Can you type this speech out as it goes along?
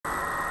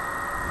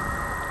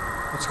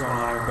What's going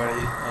on, everybody?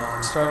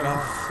 Starting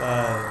off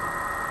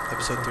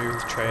episode 3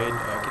 with the trade,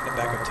 getting a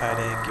backup tight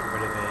end, getting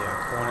rid of a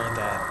corner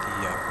that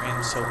the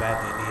Rams so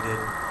badly needed.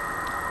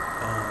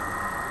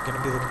 Going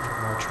to be looking for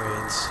more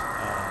trades.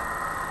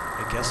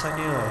 I guess I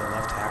need a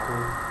left tackle.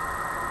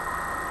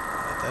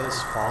 That is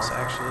false,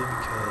 actually,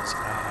 because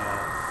I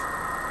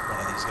have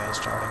one of these guys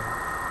starting.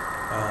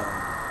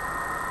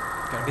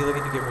 Going to be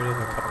looking to get rid of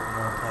a couple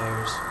more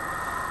players.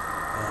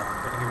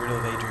 Going to get rid of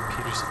Adrian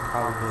Peterson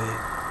probably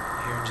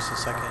here in just a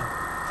second.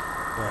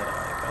 But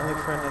gotta look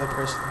for another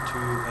person to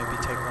maybe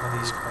take one of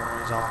these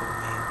corners off of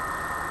me,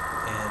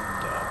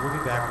 and we'll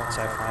be back once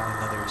I find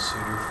another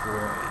suitor for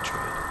a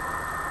trade.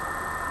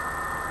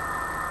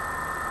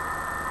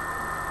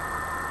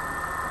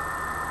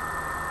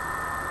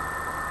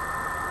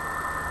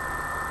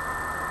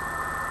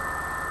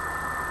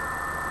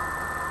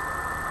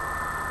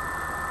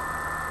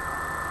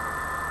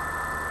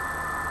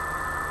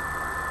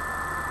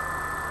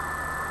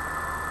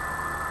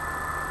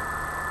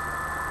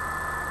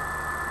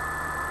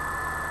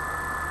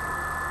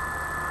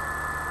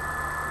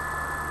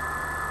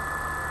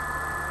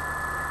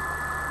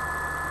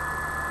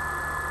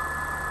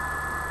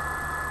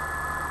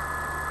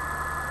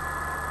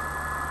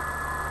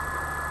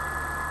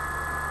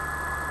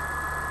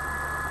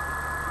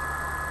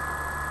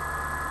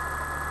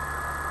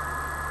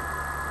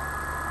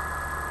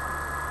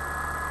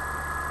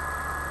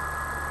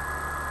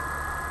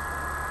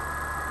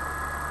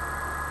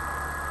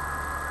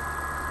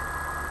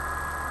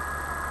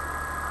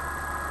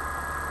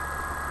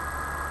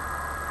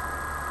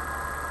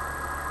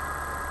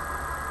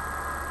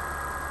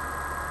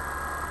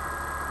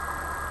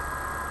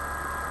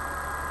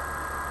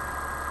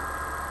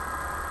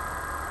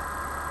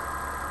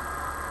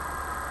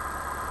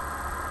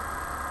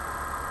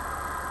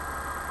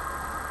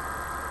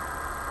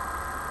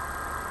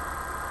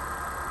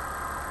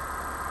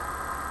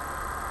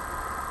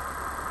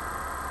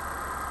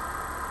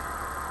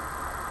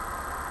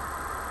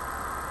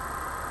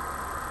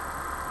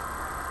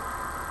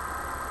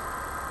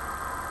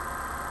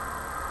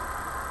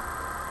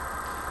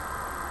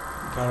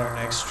 Got our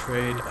next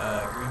trade.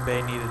 Green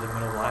Bay needed a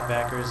middle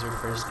linebacker as their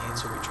first need,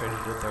 so we traded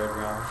a third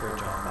round for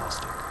John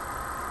Bostic.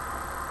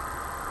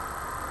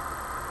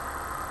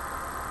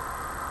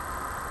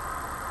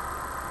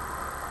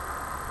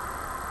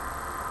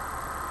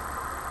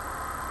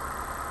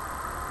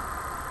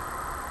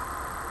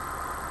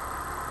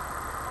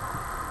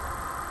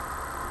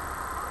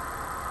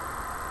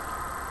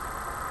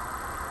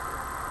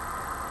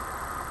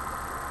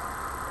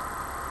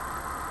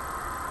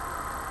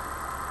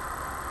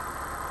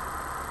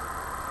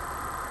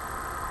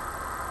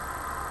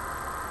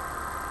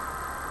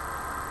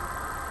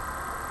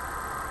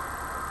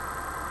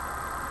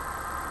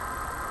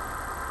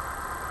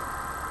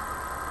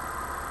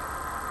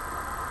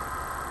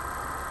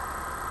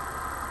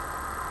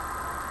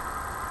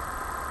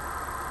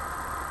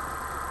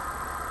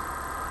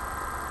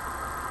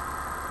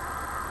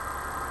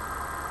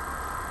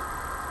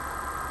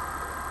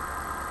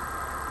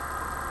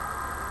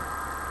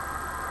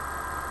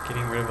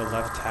 Getting rid of a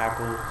left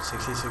tackle,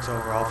 66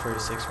 overall for a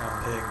 6th round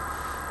pick.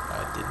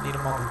 Didn't need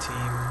him on the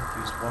team.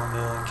 He was $1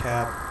 million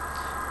cap.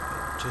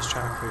 Just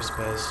trying to clear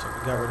space, so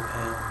we got rid of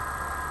him.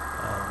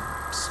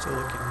 Still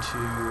looking to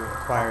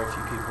acquire a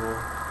few people.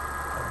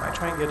 Might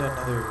try and get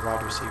another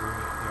wide receiver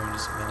here in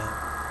just a minute.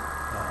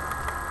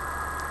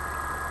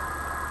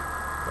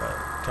 But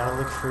gotta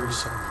look for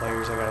some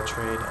players I gotta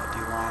trade.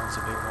 D-line's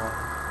a big one,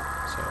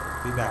 so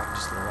we'll be back in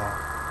just a little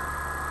while.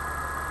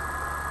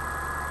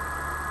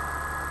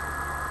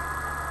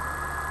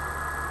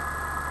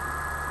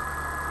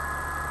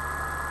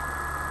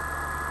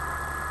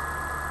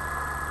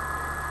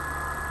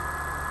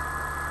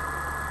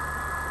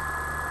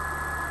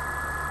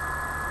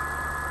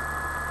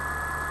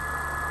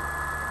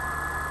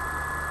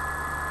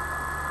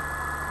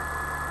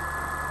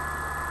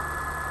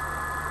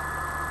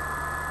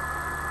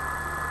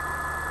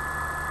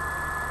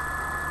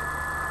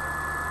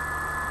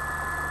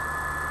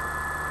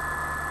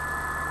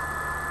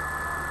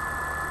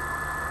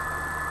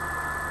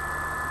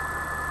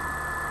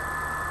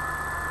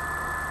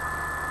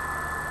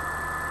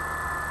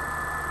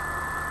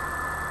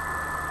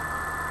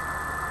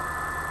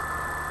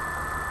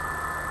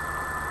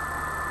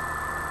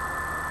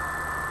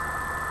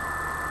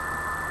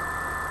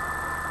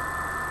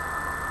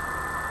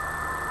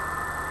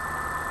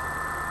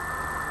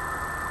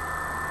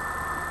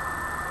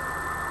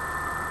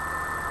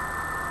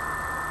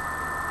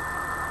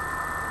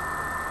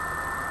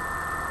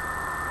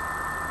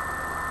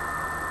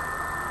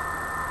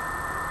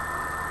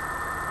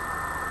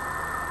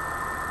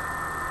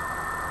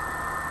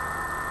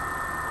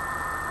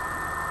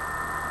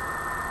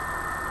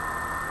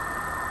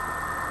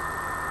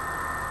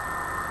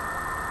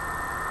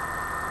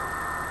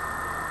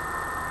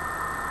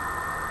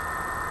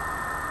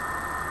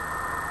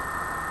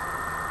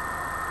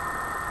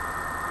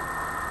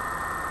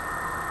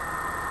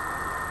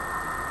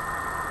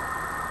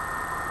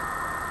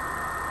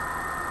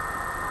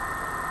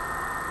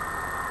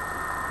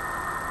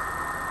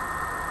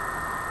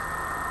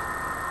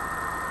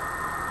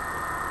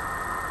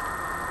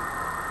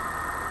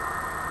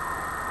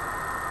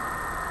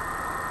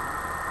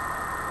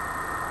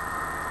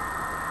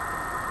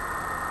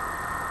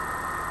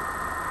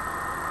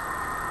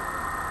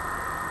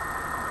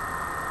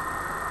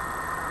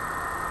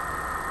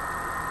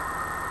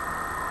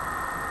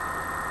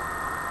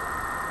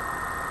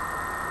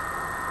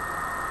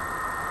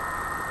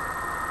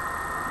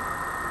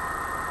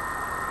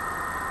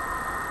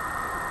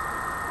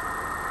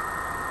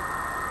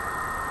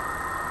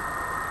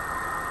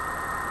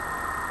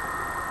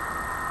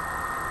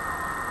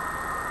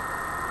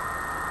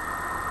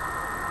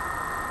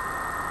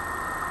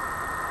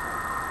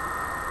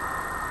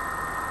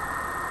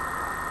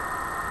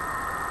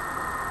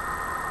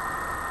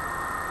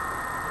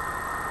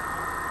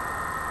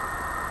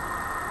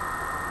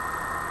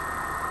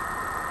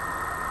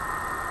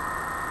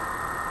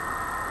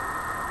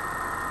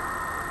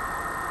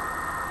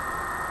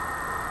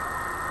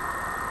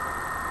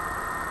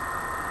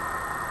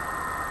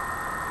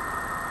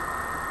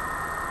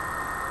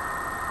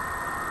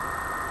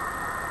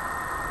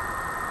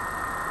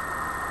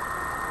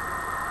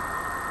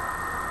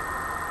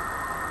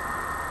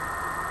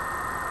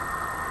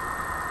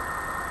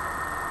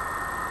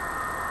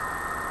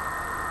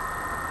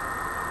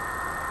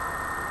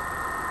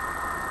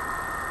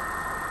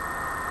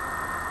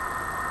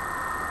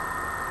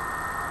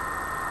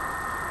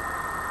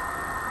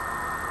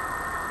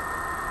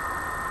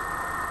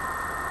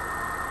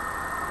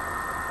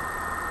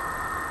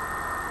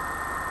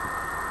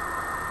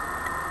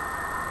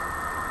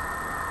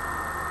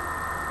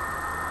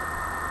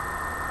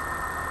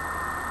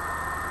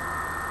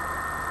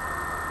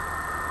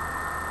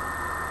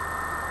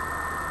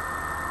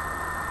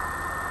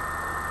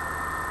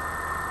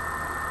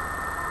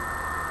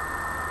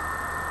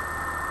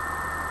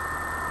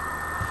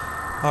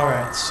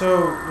 Alright,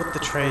 so with the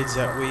trades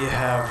that we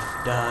have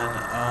done,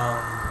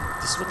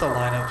 this is what the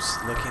lineup's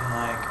looking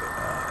like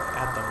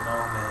at the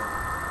moment.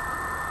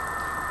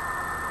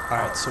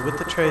 Alright, so with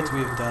the trades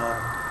we've done,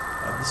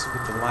 this is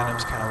what the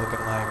lineup's kind of looking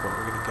like, what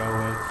we're going to go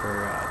with for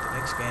the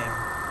next game.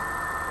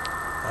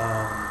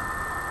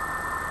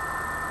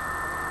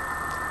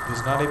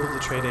 Was not able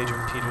to trade Adrian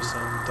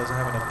Peterson, doesn't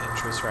have enough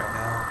interest right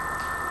now.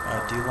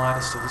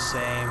 D-line is still the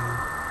same.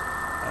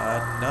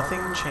 Nothing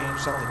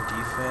changed on the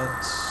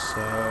defense,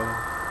 so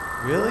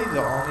really the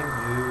only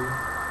move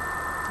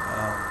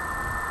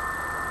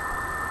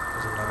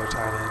was another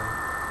tight end.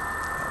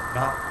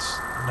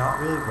 Not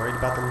really worried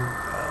about the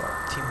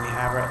team we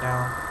have right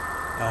now.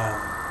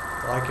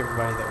 I like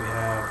everybody that we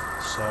have,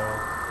 so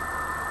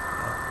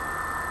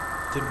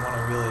didn't want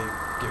to really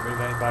get rid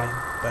of anybody,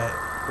 but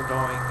we're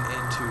going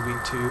into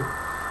week 2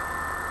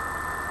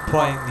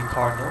 playing the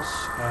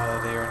Cardinals.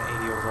 They are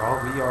an 80 overall.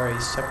 We are a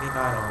 79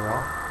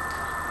 overall.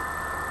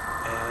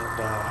 And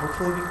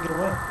hopefully we can get a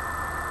win.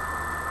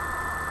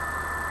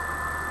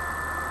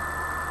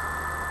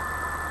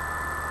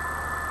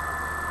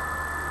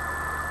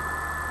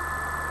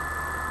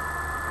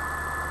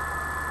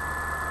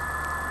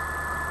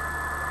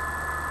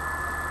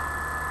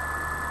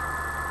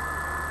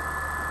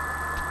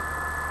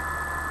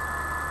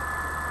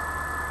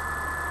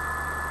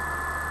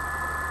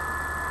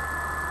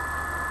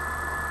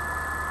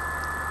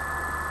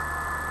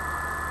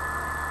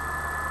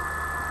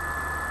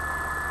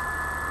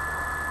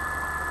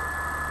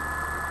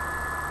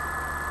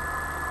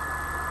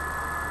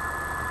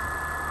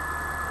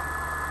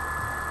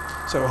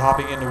 So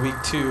hopping into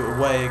week 2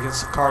 away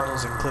against the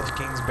Cardinals and Cliff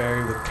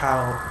Kingsbury with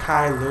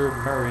Kyler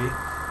Murray.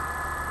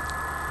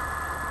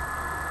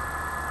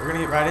 We're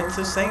going to get right into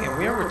this thing, and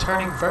we are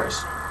returning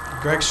first.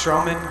 Greg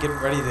Stroman getting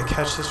ready to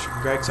catch this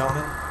from Greg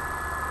Zoman.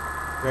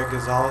 Greg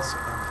Gonzalez.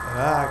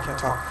 I can't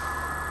talk.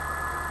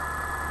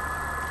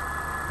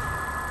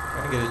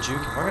 We're going to get a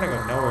juke, and we're going to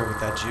go nowhere with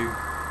that juke.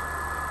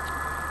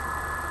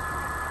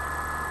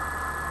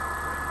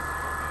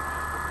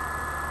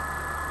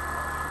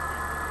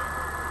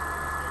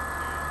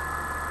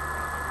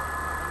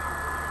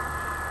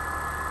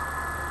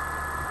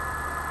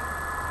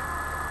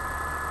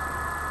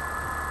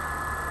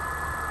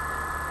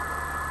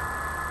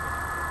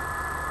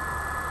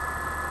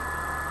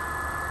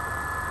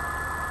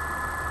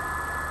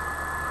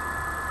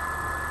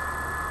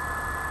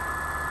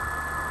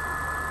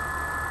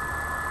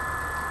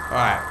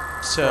 Alright,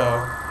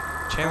 so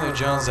Chandler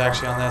Jones is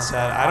actually on that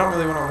side. I don't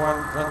really want to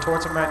run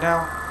towards him right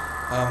now.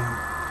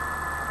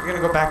 We're going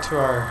to go back to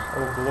our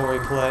old glory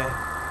play.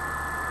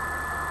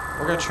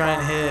 We're going to try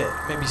and hit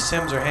maybe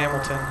Sims or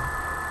Hamilton.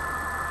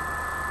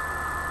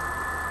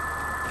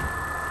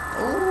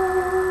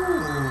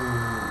 Ooh,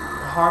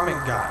 Harmon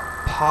got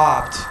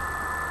popped.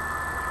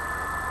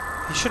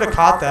 He should have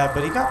caught that,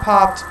 but he got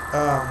popped,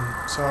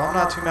 so I'm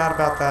not too mad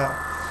about that.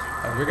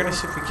 We're going to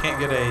see if we can't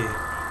get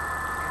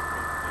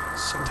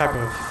some type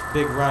of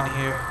big run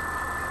here.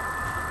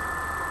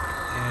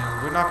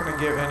 And we're not going to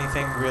get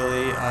anything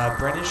really.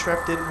 Brendan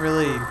Schreff didn't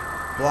really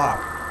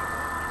block.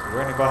 So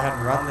we're going to go ahead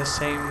and run this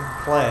same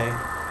play.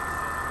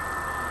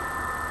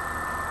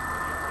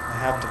 I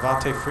have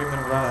Devontae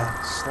Freeman run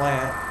a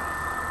slant.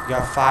 We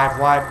got 5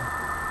 wide.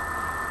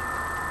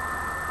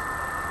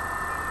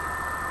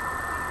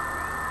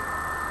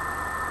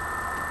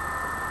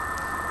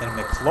 And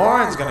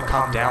McLaurin's going to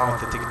come down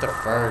with it to get the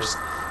first.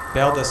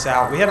 Bailed us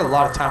out. We had a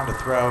lot of time to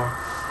throw.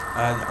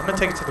 I'm going to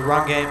take it to the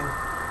run game.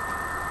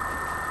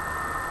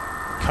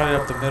 Cut it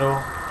up the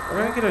middle.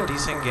 We're going to get a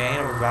decent gain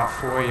of about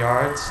 4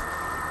 yards.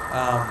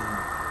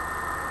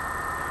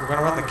 We're going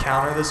to run the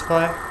counter this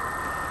play.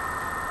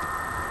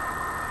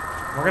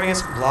 We're going to get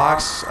some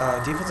blocks.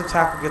 Defensive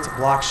tackle gets a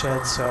block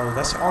shed, so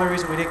that's the only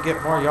reason we didn't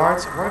get more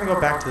yards. And we're going to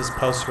go back to this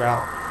post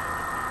route.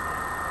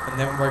 And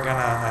then we're going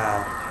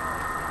to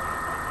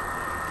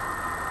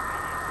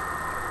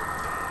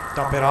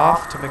dump it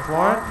off to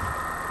McLaurin.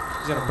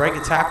 He's going to break a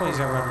tackle. He's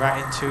going to run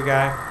right into a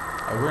guy.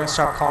 We're going to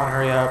stop calling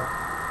hurry up.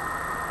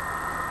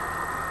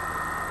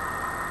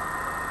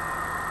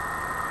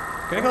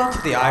 Going to go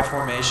into the I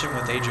formation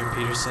with Adrian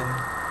Peterson.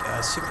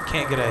 See if we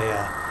can't get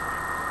a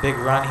big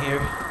run here.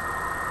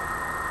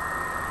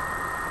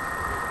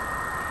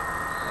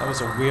 That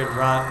was a weird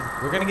run.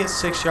 We're going to get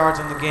 6 yards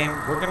in the game.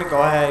 We're going to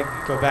go ahead,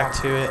 go back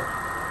to it,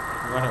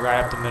 run it right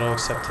up the middle,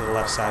 except to the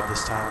left side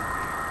this time.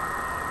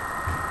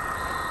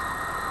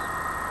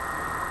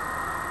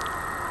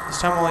 This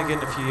time we're only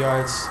getting a few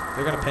yards.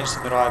 They're going to pinch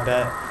the middle, I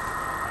bet.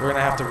 We're going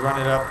to have to run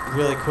it up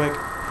really quick.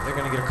 They're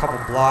going to get a couple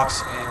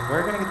blocks, and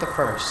we're going to get the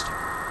first.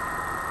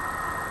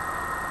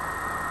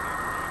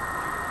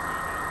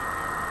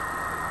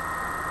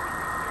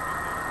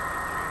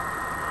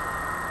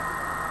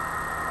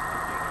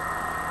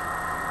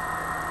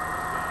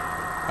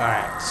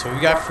 Alright, so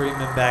we got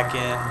Freeman back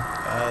in.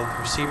 The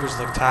receivers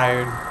look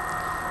tired.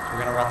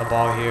 We're going to run the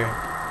ball here.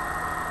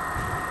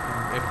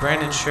 If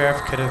Brandon Sheriff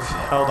could have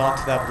held on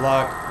to that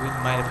block, we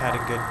might have had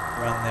a good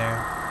run there.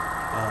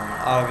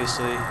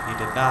 Obviously, he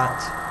did not.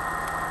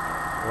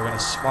 We're going to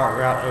smart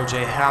route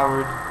O.J.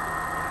 Howard.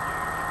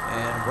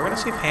 And we're going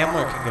to see if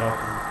Hamler can get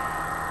open.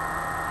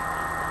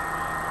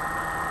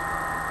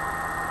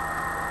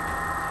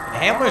 And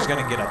Hamler's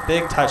going to get a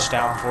big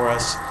touchdown for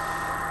us.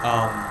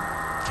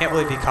 Can't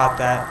believe he caught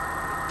that.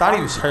 Thought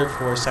he was hurt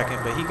for a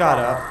second, but he got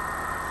up.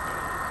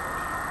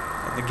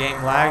 And the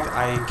game lagged.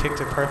 I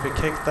kicked a perfect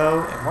kick,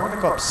 though. And we're going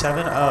to go up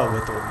 7-0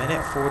 with a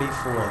minute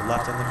 44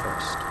 left in the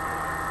first.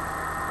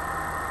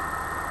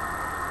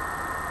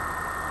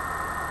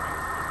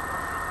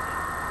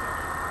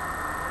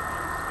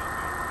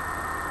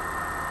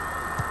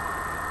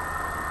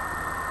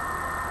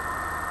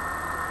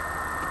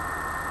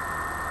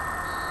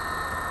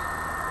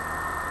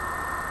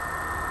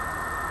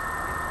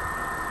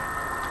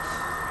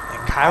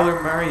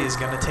 Kyler Murray is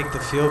going to take the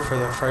field for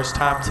the first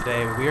time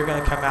today. We are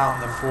going to come out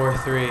in the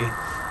 4-3.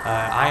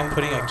 I am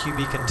putting a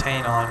QB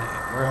contain on,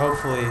 and we're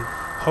hopefully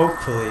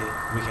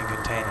we can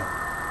contain him.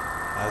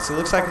 So it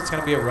looks like it's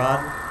going to be a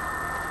run.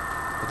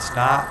 It's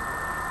not.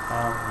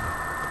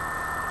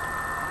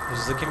 I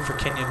was looking for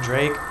Kenyan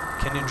Drake.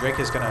 Kenyan Drake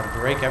is going to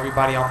break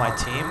everybody on my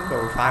team,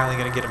 but we're finally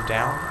going to get him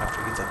down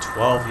after he gets a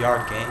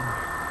 12-yard gain.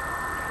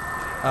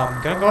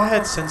 I'm going to go ahead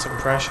and send some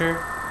pressure.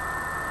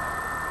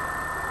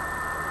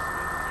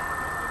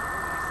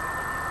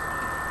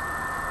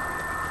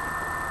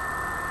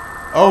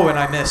 Oh, and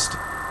I missed.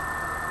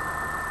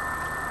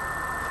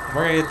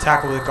 We're going to get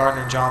tackled with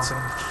Gardner Johnson.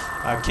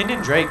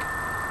 Kenyan Drake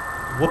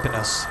whooping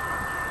us.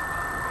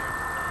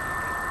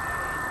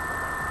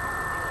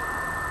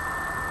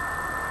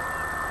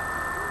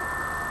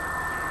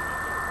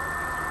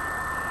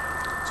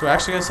 So we're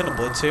actually going to send a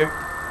blitz here.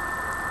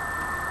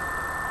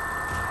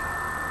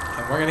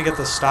 And we're going to get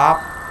the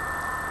stop.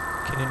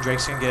 Kenyan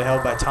Drake's going to get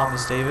held by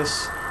Thomas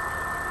Davis.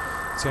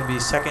 It's going to be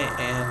 2nd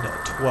and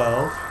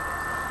 12.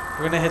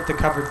 We're going to hit the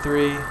cover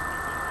 3.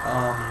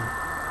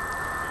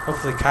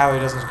 Hopefully Kyler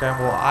doesn't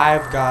scramble.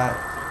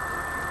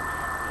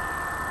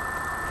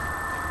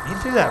 He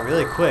threw that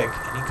really quick,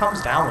 and he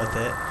comes down with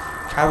it.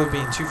 Kyler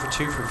being 2 for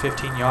 2 for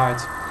 15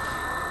 yards.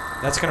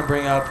 That's going to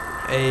bring up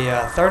a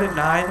 3rd and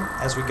 9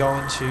 as we go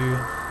into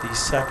the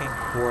second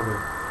quarter.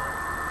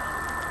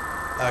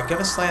 Going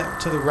to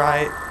slant to the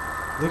right.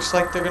 Looks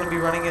like they're going to be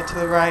running it to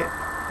the right,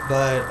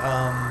 but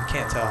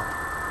can't tell.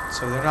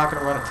 So they're not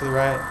going to run it to the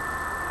right.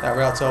 That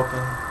route's open.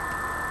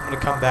 I'm going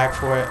to come back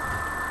for it.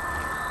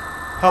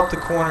 Help the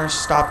corner,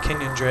 stop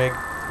Kenyan Drake.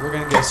 We're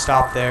going to get a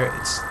stop there.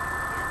 It's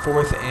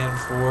 4th and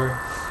 4.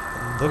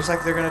 And looks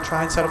like they're going to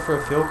try and settle for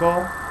a field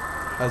goal.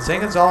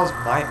 Zane Gonzalez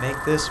might make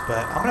this,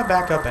 but I'm going to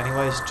back up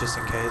anyways, just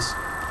in case.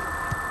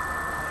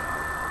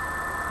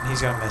 And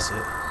he's going to miss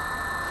it.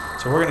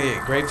 So we're going to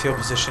get great field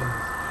position.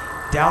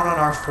 Down on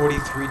our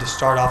 43 to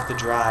start off the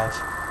drive.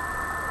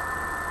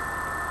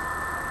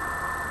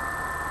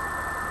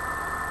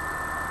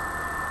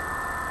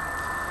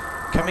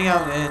 Coming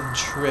out in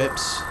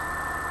trips.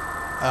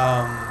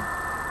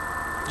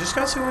 Just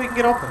going to see what we can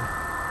get open.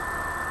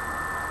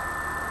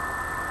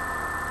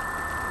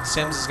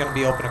 Sims is going to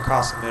be open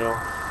across the middle.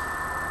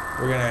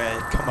 We're going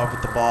to come up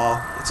with the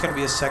ball. It's going to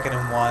be a 2nd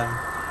and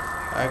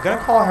 1. Going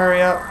to call a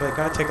hurry up, but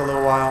going to take a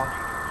little while.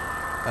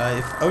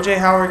 If O.J.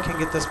 Howard can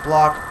get this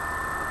block.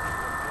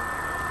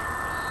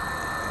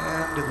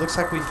 And it looks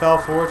like we fell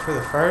forward for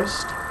the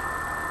first.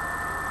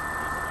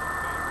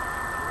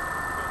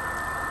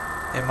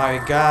 And my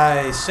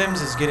guy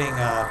Sims is getting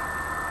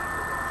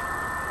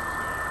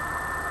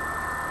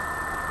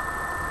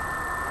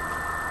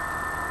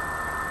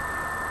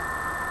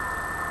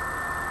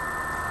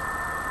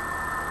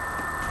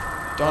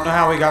don't know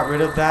how we got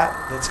rid of that.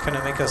 That's going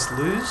to make us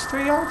lose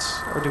 3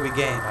 yards, or do we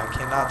gain? I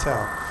cannot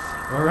tell.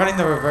 We're running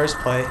the reverse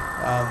play.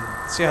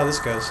 Let's see how this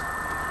goes.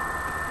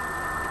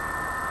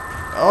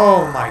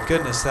 Oh my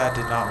goodness, that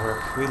did not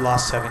work. We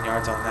lost 7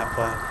 yards on that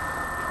play.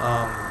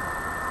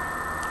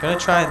 Gonna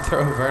try and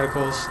throw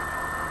verticals.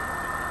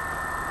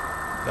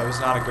 That was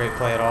not a great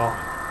play at all.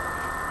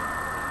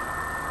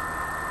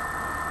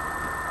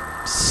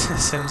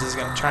 Sims is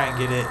gonna try and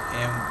get it,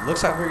 and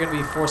looks like we're gonna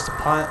be forced to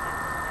punt.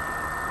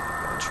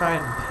 Gonna try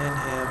and pin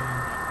him.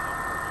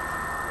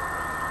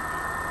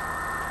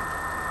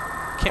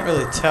 Can't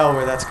really tell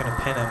where that's gonna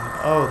pin him.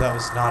 Oh, that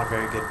was not a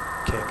very good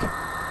kick.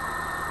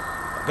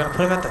 I'm gonna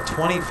put him at the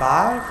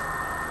 25.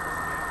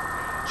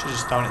 Should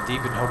just thrown it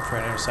deep and hope for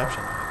an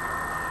interception.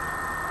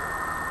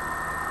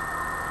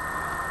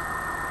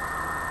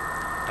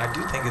 I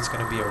do think it's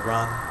going to be a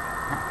run.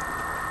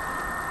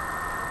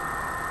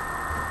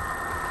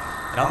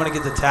 And I'm going to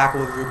get the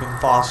tackle with Reuben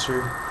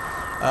Foster.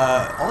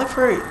 Only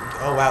for...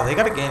 Oh, wow. They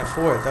got a gain of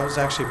 4. That was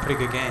actually a pretty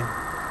good game.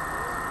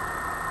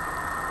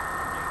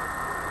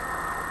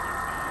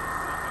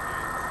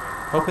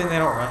 Hoping they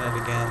don't run it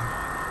again.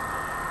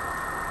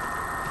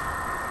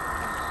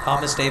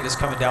 Thomas Davis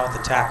coming down with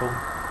the tackle.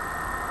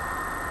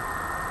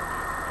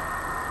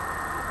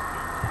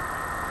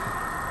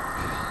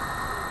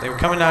 They were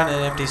coming down in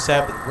an empty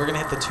set, but we're going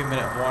to hit the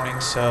 2-minute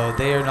warning, so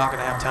they are not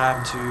going to have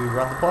time to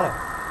run the play.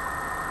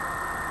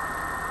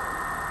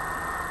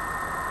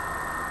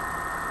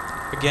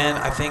 Again,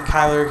 I think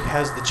Kyler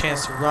has the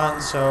chance to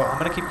run, so I'm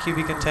going to keep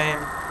QB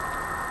contained.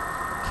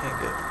 Can't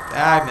get...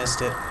 I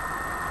missed it.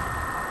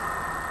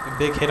 A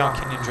big hit on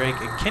Kenyan Drake.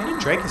 And Kenyan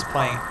Drake is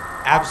playing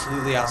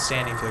absolutely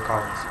outstanding for the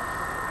Cardinals.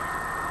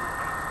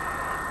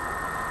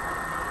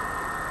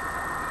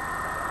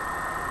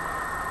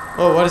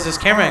 Whoa, what is this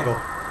camera angle?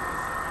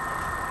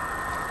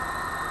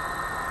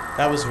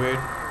 That was weird.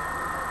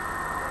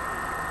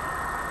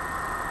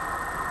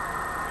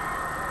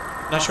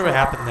 Not sure what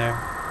happened there.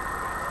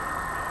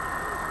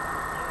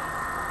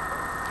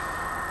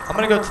 I'm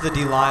going to go to the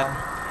D-line.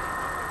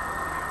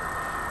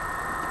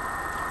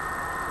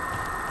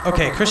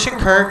 Okay, Christian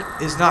Kirk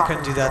is not going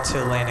to do that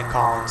to Landon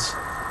Collins.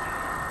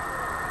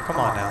 Come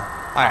on now.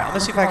 Alright, I'm going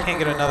to see if I can't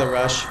get another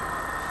rush.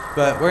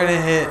 But we're going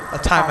to hit a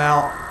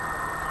timeout.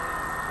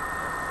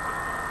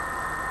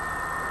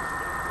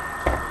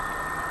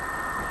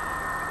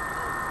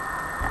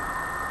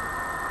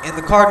 And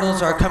the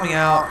Cardinals are coming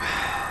out.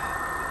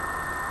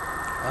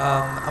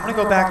 I'm going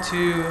to go back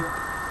to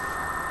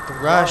the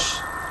rush.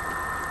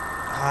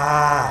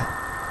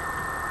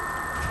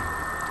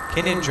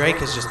 Kenyan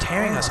Drake is just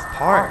tearing us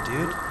apart,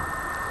 dude.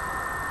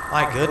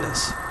 My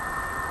goodness.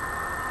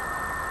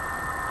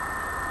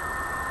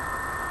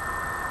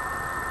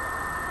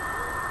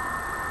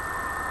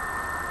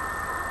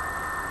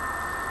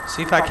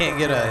 See if I can't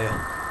get a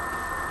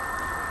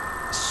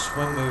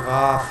swim move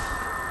off.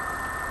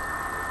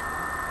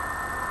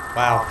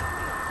 Wow.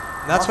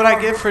 And that's what I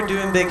get for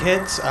doing big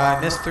hits. I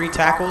missed 3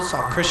 tackles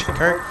on Christian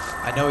Kirk.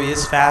 I know he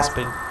is fast,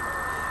 but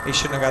he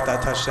shouldn't have got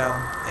that touchdown.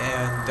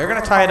 And they're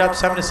going to tie it up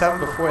 7-7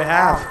 before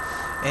half.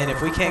 And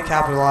if we can't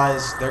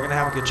capitalize, they're going to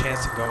have a good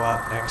chance to go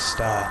up next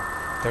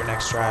their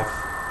next drive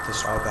to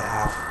start the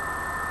half.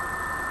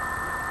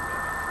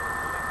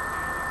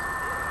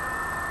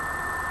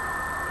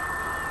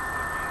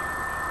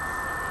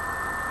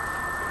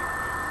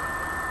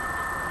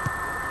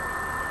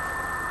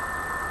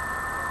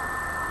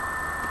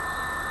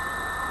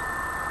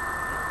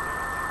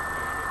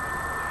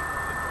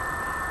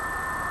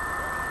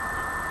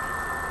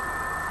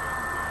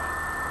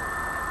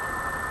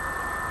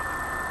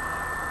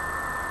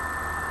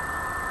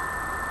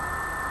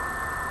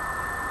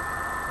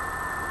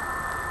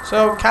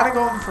 So kind of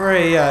going for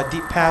a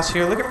deep pass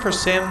here. Looking for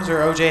Sims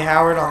or O.J.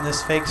 Howard on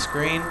this fake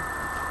screen.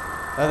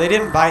 They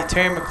didn't bite.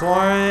 Terry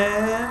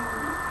McLaurin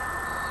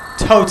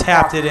toe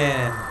tapped it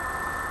in.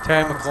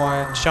 Terry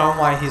McLaurin showing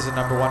why he's the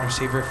 #1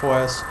 receiver for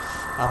us.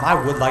 I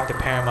would like to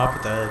pair him up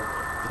with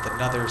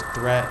another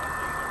threat.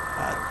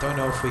 Don't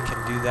know if we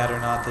can do that or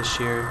not this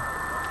year.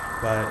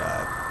 But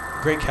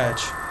great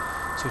catch.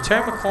 So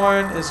Terry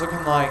McLaurin is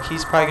looking like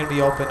he's probably going to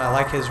be open. I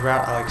like his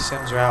route. I like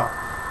Sims' route.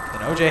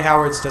 And O.J.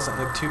 Howard's doesn't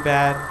look too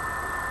bad.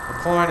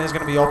 McLaurin is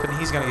going to be open.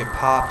 He's going to get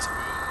popped.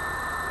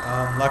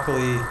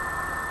 Luckily,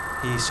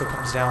 he still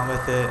comes down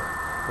with it.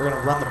 We're going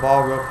to run the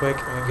ball real quick.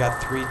 And we've got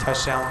 3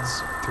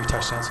 touchdowns. 3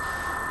 touchdowns.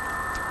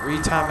 3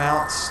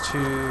 timeouts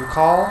to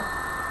call.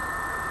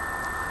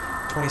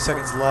 20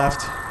 seconds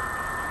left.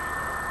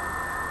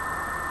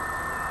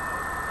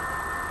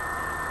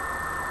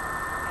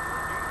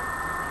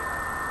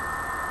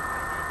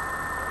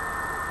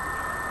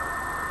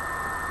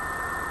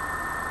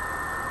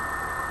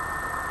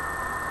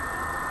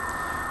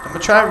 I'm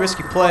going to try a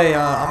risky play.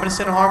 I'm going to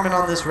send Harmon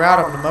on this route.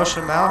 I'm going to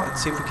motion him out and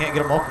see if we can't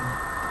get him open.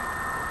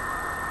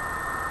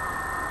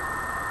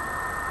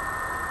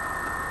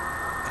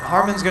 And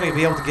Harmon's going to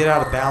be able to get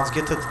out of bounds,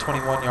 get to the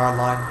 21-yard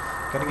line.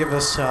 Going to give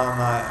us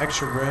some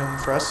extra room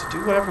for us to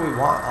do whatever we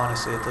want,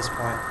 honestly, at this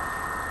point.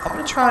 I'm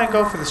going to try and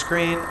go for the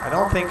screen. I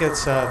don't think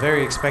it's a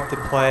very expected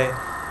play.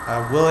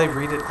 Will they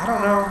read it? I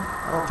don't know.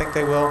 I don't think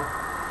they will.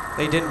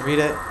 They didn't read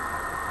it.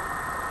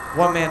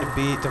 One man to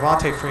beat.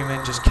 Devontae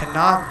Freeman just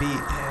cannot beat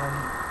him.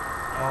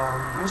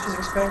 Which is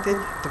expected.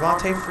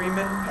 Devontae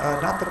Freeman,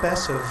 not the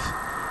best of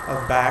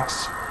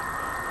backs.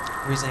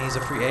 Reason he's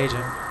a free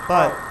agent,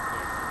 but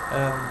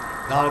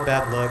not a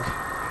bad look.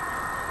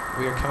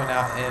 We are coming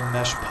out in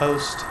mesh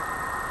post,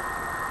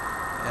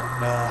 and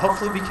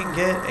hopefully we can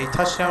get a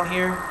touchdown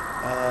here.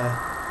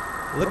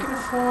 Looking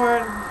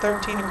for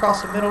 13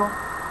 across the middle.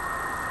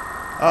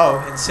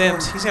 Oh, and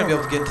Sims, he's going to be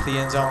able to get into the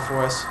end zone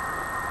for us.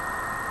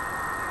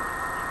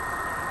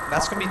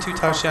 That's going to be 2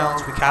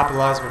 touchdowns. We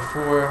capitalized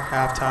before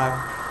halftime,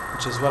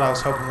 which is what I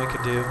was hoping we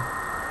could do.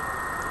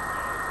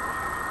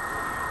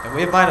 And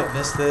we might have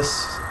missed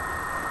this.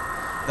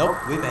 Nope,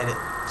 we made it.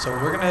 So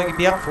we're going to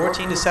be up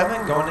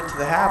 14-7 going into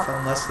the half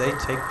unless they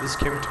take this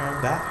kick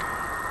return back.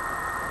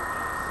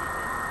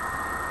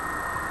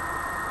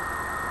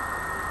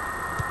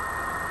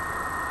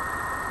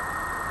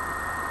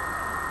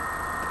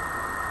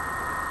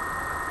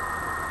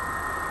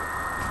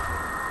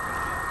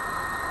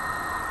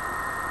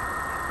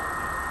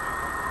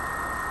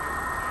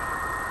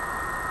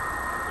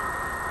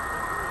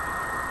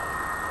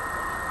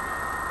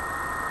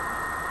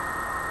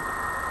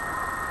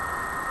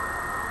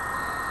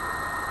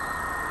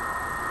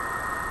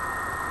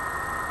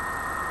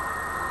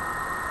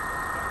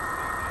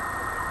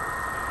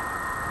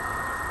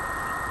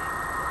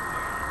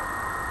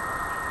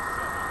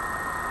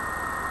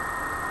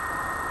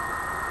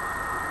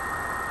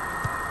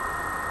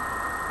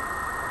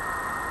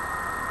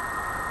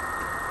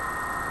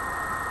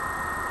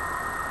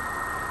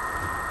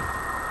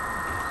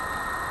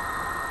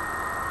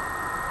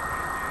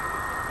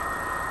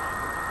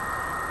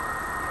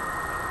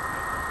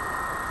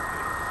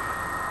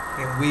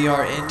 And we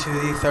are into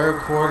the third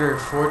quarter,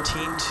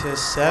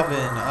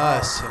 14-7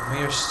 us, and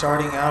we are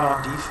starting out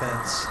on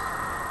defense.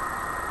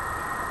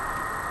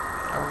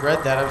 I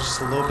read that, I was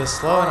just a little bit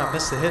slow, and I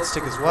missed the hit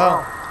stick as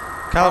well.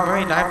 Kyler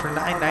Murray, 9 for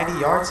 9, 90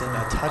 yards and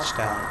a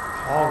touchdown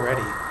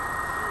already.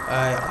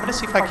 I'm going to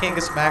see if I can't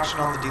get some action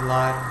on the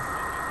D-line.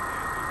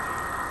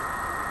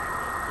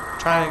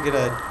 Trying to get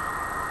a...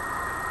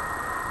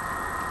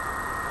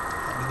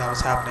 I mean, that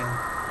was happening.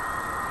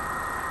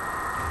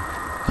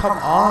 Come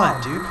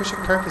on, dude. Christian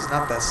Kirk is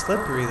not that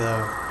slippery,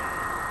 though.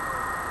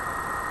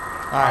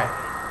 Alright.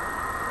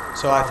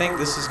 So I think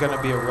this is going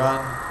to be a run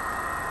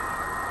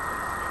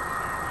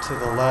to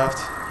the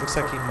left. Looks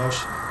like he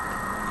motioned.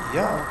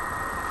 Yeah.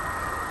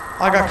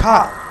 Oh, I got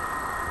caught.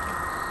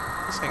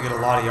 He's going to get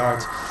a lot of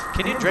yards.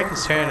 Kenyan Drake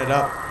is tearing it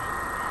up.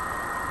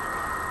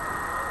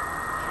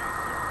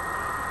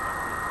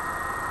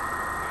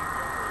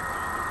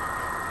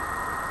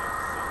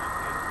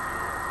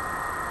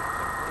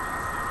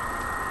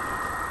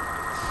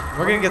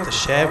 We're going to get the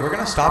shed. We're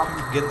going to stop him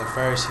from getting the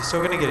first. He's still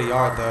going to get a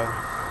yard, though.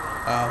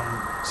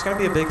 It's going to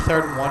be a big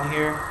 3rd and 1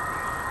 here.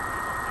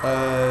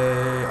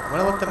 I'm going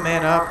to let the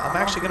man up. I'm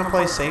actually going to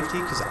play safety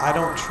because I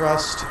don't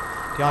trust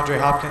DeAndre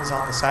Hopkins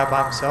on the side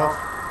by himself.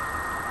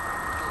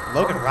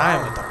 Logan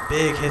Ryan with a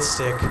big hit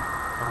stick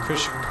on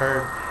Christian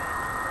Kirk,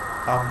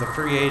 the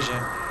free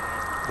agent.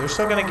 They're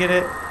still going to get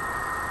it.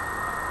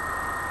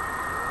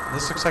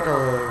 This looks like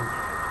a...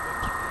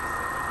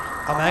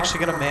 I'm actually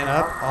going to man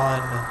up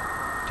on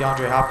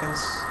DeAndre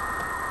Hopkins.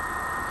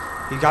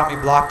 He got me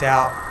blocked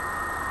out.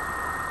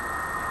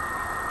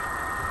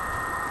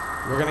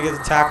 We're going to get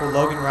the tackle.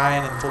 Logan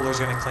Ryan and Fuller's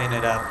going to clean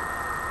it up.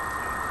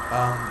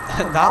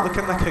 Not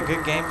looking like a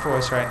good game for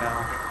us right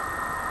now.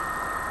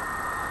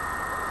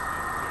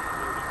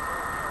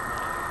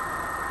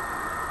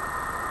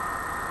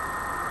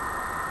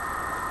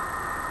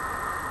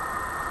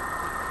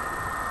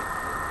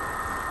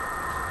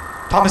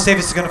 Thomas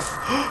Davis is going to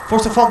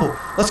force a fumble.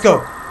 Let's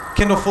go.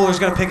 Kendall Fuller's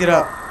going to pick it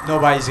up.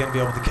 Nobody's going to be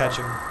able to catch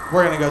him.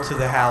 We're going to go to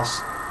the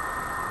house.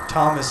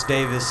 Thomas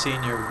Davis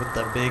Sr. with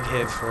the big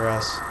hit for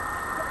us.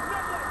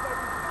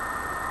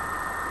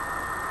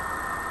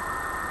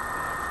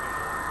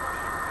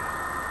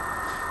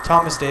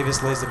 Thomas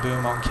Davis lays the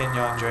boom on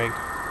Kenyan Drake,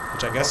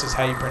 which I guess is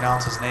how you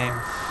pronounce his name.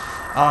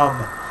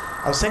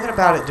 I was thinking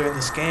about it during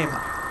this game.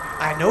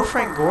 I know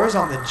Frank Gore's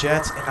on the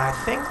Jets, and I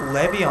think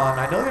Le'Veon,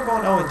 I know they're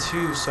going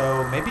 0-2,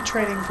 so maybe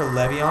trading for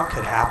Le'Veon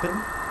could happen.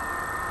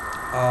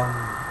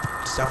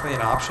 It's definitely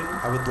an option.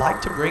 I would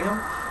like to bring him.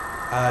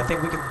 I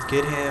think we could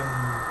get him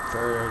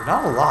for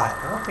not a lot.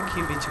 I don't think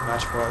he'd be too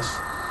much for us.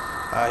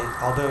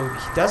 Although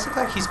he does look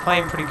like he's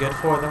playing pretty good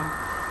for them.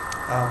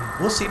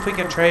 We'll see if we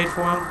can trade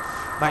for him.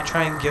 Might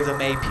try and give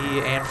them AP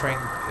and Frank,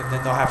 and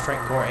then they'll have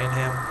Frank Gore in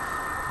him.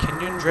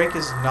 Kenyan Drake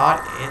is not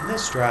in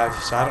this drive,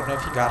 so I don't know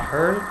if he got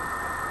hurt.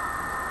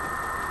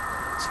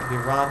 It's going to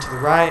be a run to the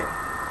right.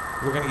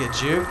 We're going to get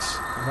juked,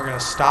 and we're going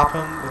to stop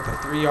him with a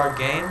 3-yard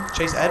gain.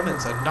 Chase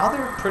Edmonds,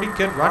 another pretty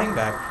good running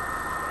back.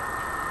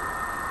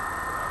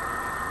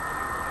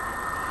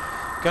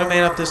 Going to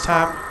man up this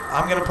time.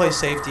 I'm going to play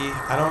safety.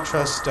 I don't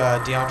trust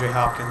DeAndre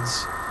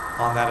Hopkins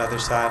on that other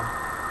side.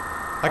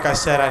 Like I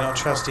said, I don't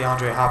trust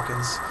DeAndre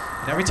Hopkins.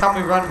 And every time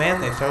we run man,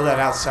 they throw that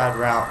outside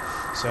route.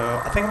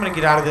 So I think I'm going to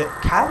get out of it.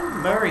 Kyler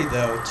Murray,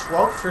 though,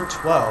 12 for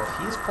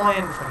 12. He's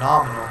playing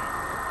phenomenal.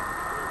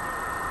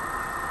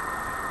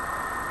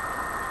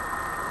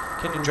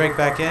 Kenyan Drake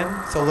back in.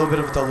 It's a little bit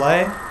of a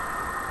delay.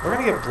 We're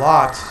going to get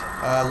blocked.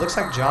 Looks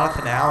like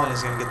Jonathan Allen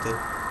is going to get the...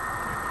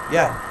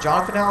 Yeah,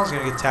 Jonathan Allen is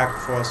going to get tackled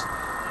for us.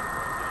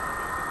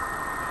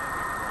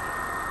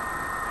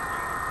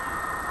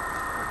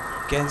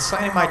 Again,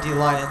 slanting my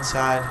D-line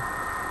inside.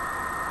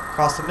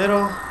 Across the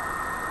middle.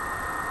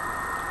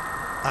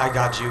 I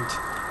got juked.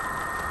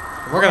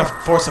 And we're going to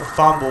force a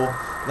fumble.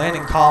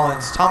 Landon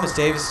Collins. Thomas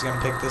Davis is going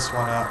to pick this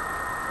one up.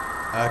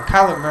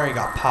 Kyler Murray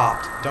got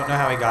popped. Don't know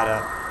how he got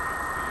up.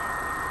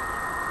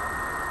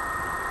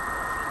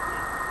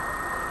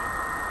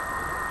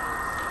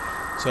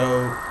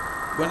 So,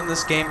 winning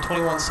this game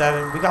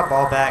 21-7. We got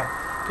ball back.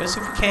 Gonna see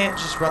if we can't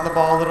just run the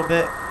ball a little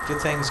bit, get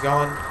things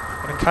going.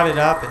 Gonna cut it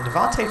up, and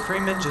Devontae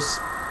Freeman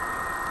just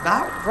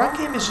run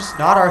game is just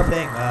not our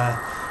thing.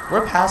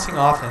 We're passing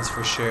offense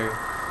for sure.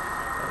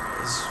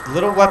 As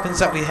little weapons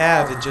that we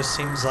have, it just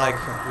seems like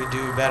we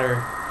do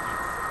better.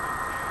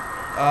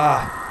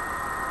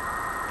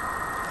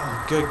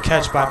 Oh, good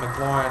catch by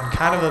McLaurin.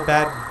 Kind of a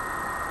bad.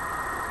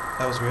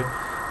 That was weird.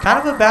 Kind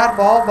of a bad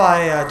ball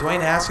by Dwayne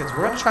Haskins.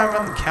 We're going to try and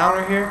run the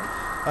counter here.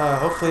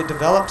 Hopefully it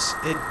develops.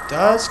 It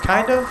does,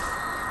 kind of.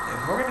 And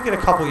we're going to get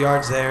a couple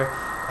yards there.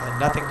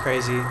 Nothing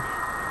crazy.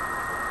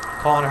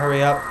 Calling to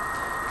hurry up.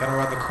 Going to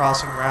run the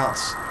crossing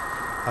routes.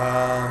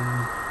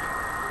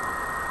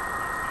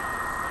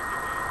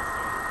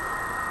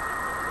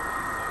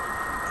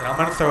 And I'm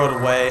going to throw it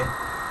away.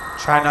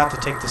 Try not to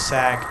take the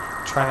sack.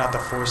 Try not to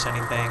force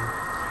anything.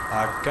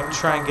 Going to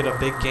try and get a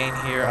big gain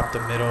here up the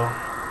middle.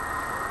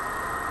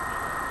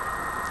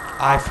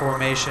 I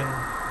formation.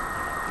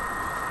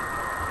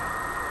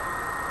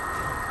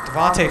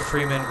 Devontae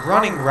Freeman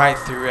running right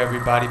through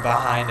everybody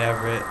behind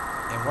Everett.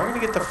 And we're going to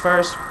get the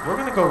first. We're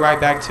going to go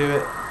right back to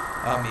it.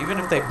 Even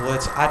if they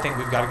blitz, I think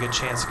we've got a good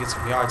chance to get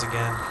some yards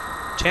again.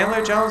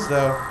 Chandler Jones,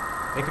 though,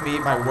 making me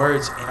eat my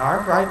words. And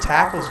our right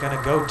tackle is going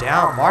to go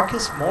down.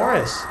 Marcus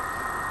Morris.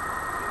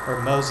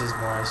 Or Moses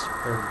Morris.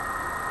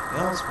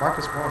 No, it's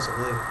Marcus Morris, I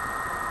believe.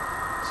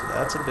 So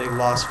that's a big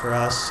loss for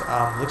us.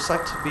 Looks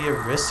like to be a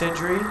wrist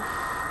injury.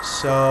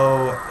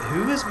 So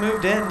who has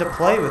moved in to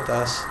play with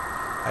us?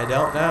 I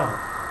don't know.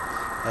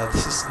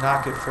 This is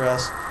not good for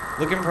us.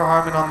 Looking for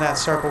Harmon on that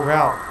circle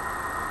route.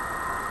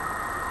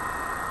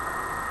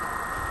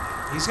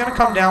 He's going to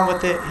come down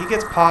with it. He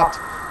gets popped.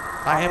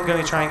 I am going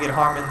to try and get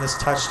Harmon this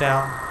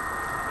touchdown.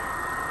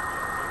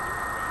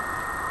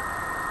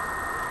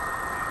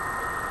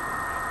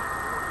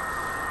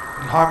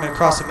 And Harmon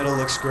across the middle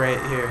looks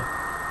great here.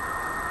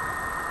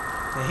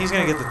 And he's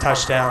going to get the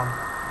touchdown.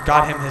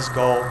 Got him his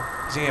goal.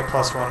 He's going to get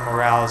 +1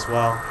 morale as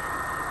well.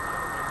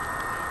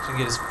 He's going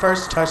to get his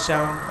first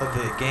touchdown of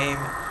the game.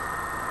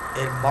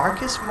 And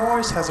Marcus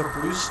Morris has a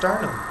bruised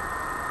sternum.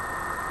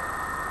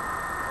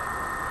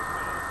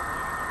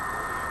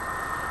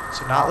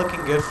 So not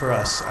looking good for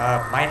us.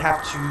 Might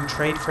have to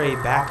trade for a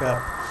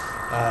backup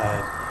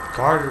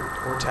guard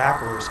or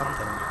tackle or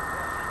something.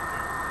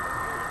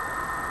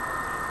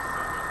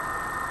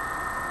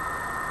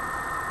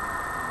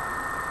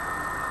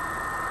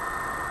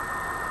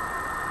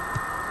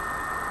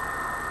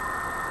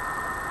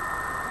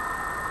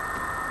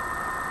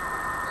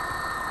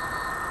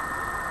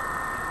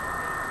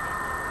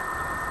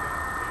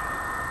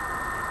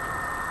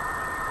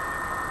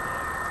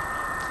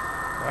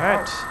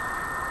 Alright,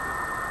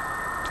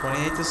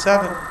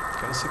 28-7.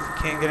 Gonna see if we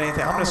can't get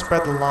anything. I'm gonna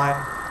spread the line.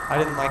 I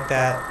didn't like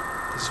that.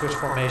 They switch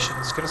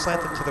formations. Gonna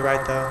slant them to the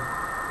right though.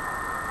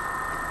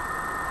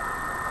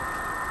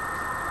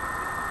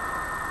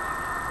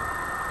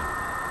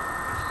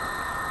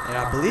 And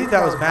I believe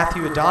that was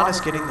Matthew Adonis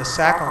getting the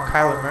sack on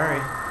Kyler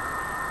Murray.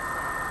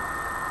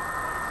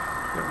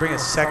 Gonna bring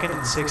us 2nd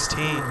and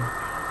 16.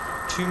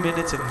 2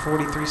 minutes and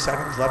 43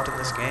 seconds left in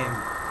this game.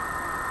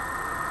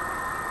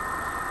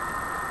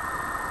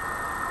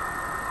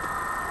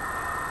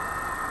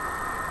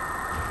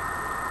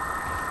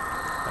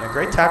 And a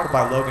great tackle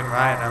by Logan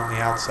Ryan on the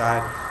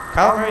outside.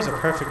 Kyler Murray's a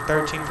perfect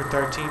 13 for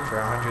 13 for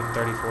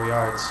 134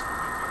 yards.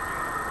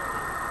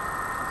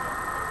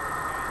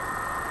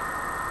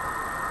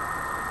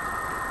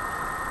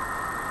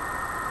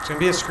 It's going to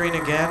be a screen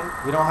again.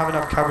 We don't have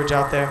enough coverage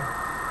out there.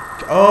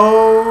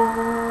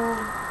 Oh!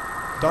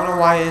 Don't know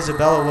why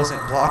Isabella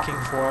wasn't blocking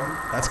for him.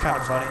 That's kind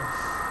of funny.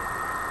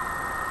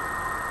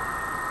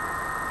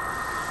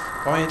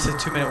 Going into the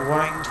 2-minute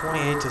warning,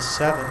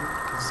 28-7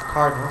 against the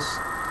Cardinals.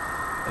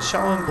 A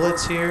showing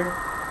blitz here.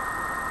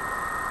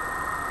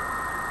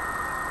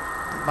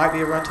 Might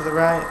be a run to the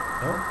right.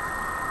 Nope.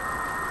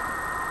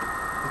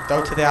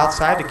 Throw to the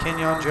outside to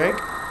Kenyan Drake.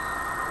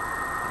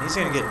 And he's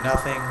going to get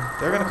nothing.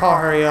 They're going to call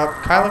hurry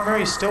up. Kyler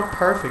Murray's still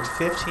perfect.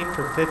 15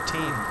 for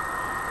 15.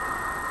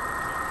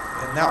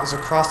 And that was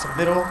across the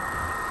middle.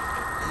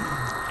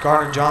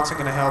 Gardner Johnson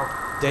going to help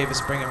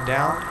Davis bring him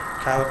down.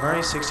 Kyler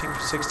Murray, 16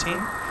 for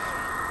 16.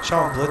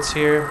 Showing blitz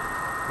here.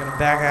 Going to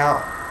back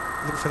out.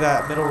 Look for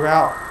that middle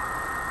route.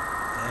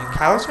 And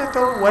Kyler's going to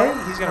throw it away.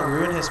 He's going to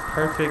ruin his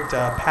perfect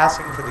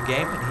passing for the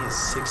game, and he is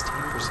 16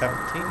 for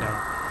 17 now.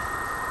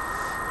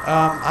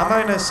 I'm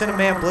going to send a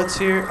man blitz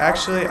here.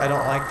 Actually, I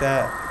don't like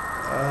that.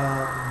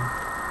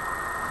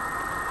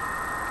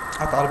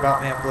 I thought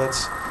about man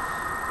blitz.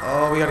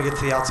 Oh, we got to get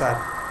to the outside.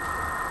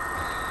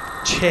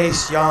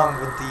 Chase Young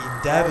with the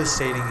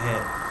devastating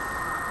hit.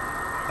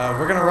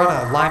 We're going to run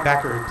a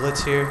linebacker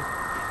blitz here.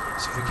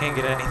 See if we can't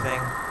get anything.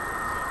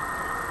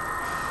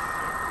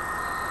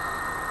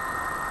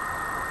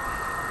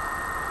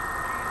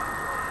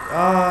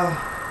 Gonna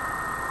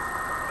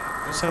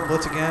send a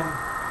blitz again.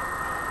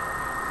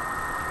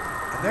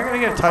 And they're gonna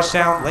get a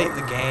touchdown late in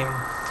the game.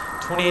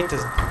 28 to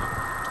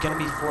gonna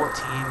be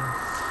 14.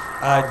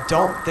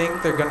 Don't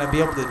think they're gonna be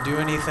able to do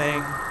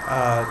anything.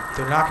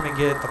 They're not gonna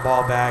get the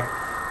ball back.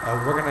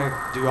 We're gonna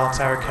do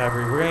onside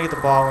recovery. We're gonna get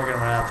the ball and we're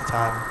gonna run out the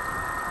time.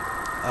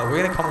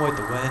 We're gonna come away with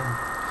the win.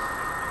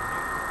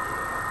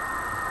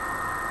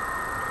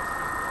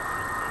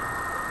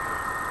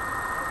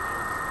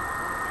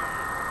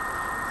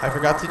 I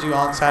forgot to do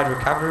onside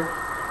recovery.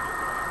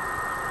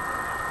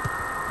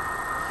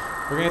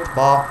 We're going to get the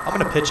ball. I'm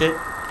going to pitch it.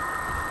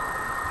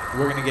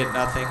 We're going to get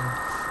nothing.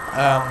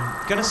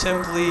 Going to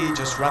simply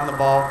just run the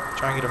ball,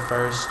 try and get a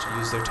first,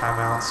 use their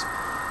timeouts.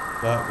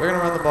 But we're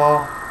going to run the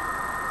ball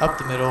up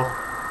the middle,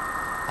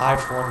 I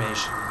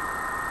formation.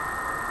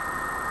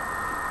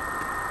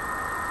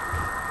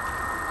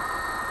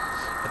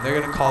 And they're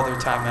going to call their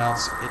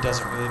timeouts. It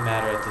doesn't really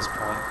matter at this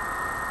point.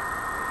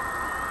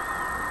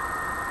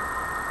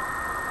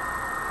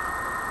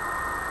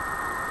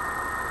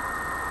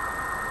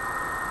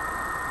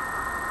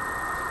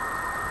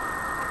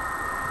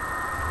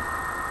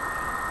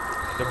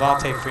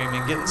 Devontae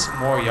Freeman getting some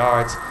more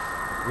yards.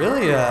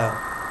 Really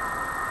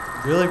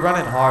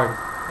running hard.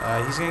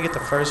 He's going to get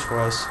the first for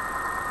us.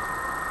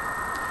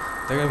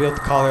 They're going to be able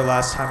to call their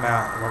last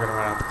timeout, and we're going to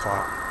run out the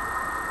clock.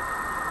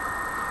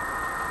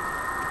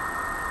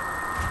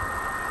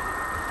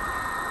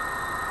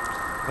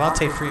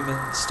 Devontae Freeman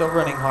still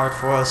running hard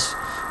for us,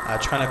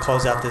 trying to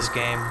close out this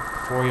game.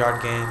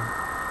 4-yard gain.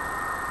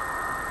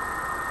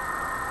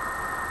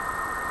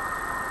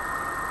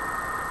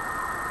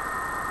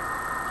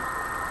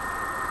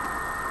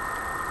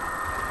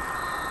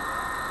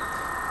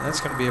 And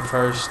that's going to be a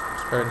first,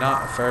 or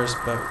not a first,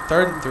 but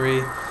 3rd and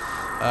 3.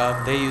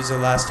 They use their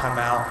last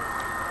timeout.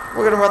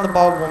 We're going to run the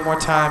ball one more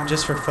time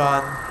just for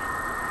fun.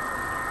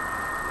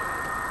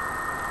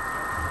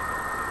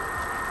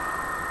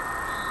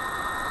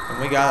 And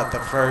we got the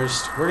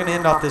first. We're going to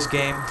end off this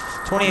game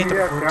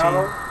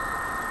 28-14.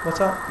 What's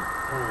up?